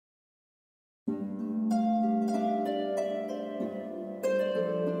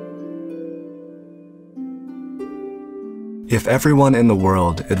If everyone in the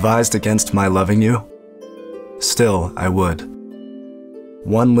world advised against my loving you, still I would.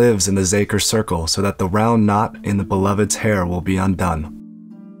 One lives in the Zakir circle so that the round knot in the beloved's hair will be undone.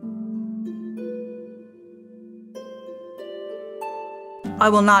 I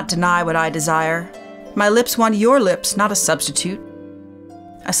will not deny what I desire. My lips want your lips, not a substitute.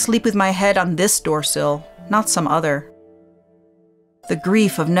 I sleep with my head on this doorsill, not some other. The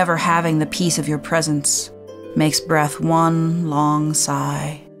grief of never having the peace of your presence makes breath one long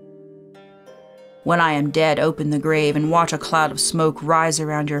sigh. When I am dead, open the grave and watch a cloud of smoke rise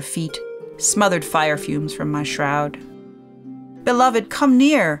around your feet, smothered fire fumes from my shroud. Beloved, come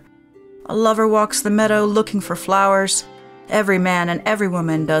near. A lover walks the meadow looking for flowers. Every man and every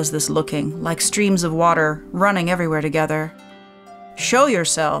woman does this looking, like streams of water running everywhere together. Show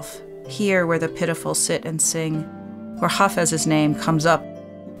yourself, here where the pitiful sit and sing, where Hafiz's name comes up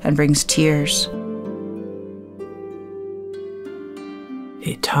and brings tears.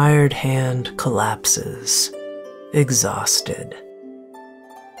 A tired hand collapses, exhausted.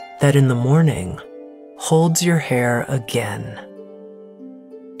 That in the morning holds your hair again.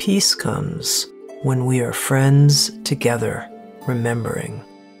 Peace comes when we are friends together, remembering.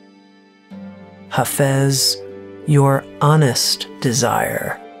 Hafiz, your honest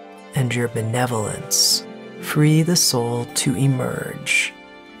desire and your benevolence free the soul to emerge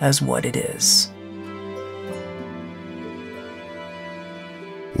as what it is.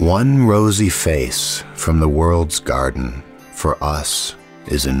 One rosy face from the world's garden for us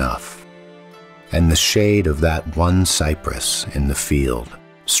is enough, and the shade of that one cypress in the field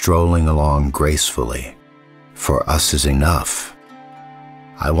strolling along gracefully for us is enough.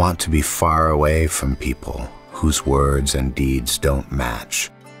 I want to be far away from people whose words and deeds don't match.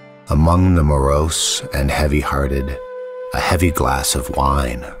 Among the morose and heavy-hearted, a heavy glass of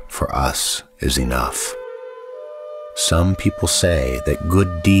wine for us is enough. Some people say that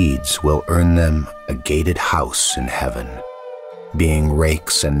good deeds will earn them a gated house in heaven. Being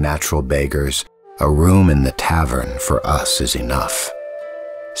rakes and natural beggars, a room in the tavern for us is enough.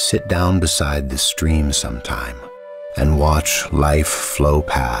 Sit down beside the stream sometime and watch life flow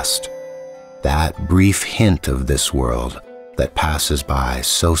past. That brief hint of this world that passes by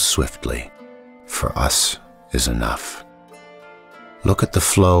so swiftly, for us is enough. Look at the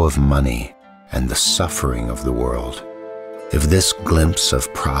flow of money and the suffering of the world. If this glimpse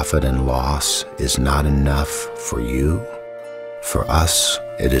of profit and loss is not enough for you, for us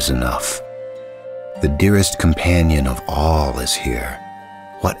it is enough. The dearest companion of all is here.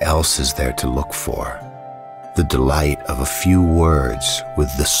 What else is there to look for? The delight of a few words with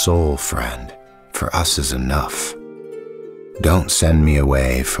the soul friend, for us is enough. Don't send me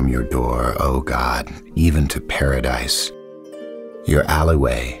away from your door, O God, even to paradise. Your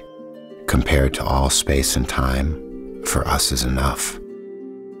alleyway, compared to all space and time, for us is enough.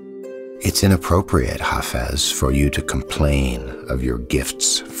 It's inappropriate, Hafiz, for you to complain of your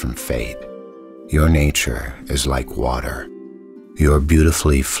gifts from fate. Your nature is like water. Your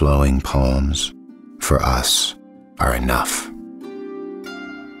beautifully flowing poems, for us, are enough.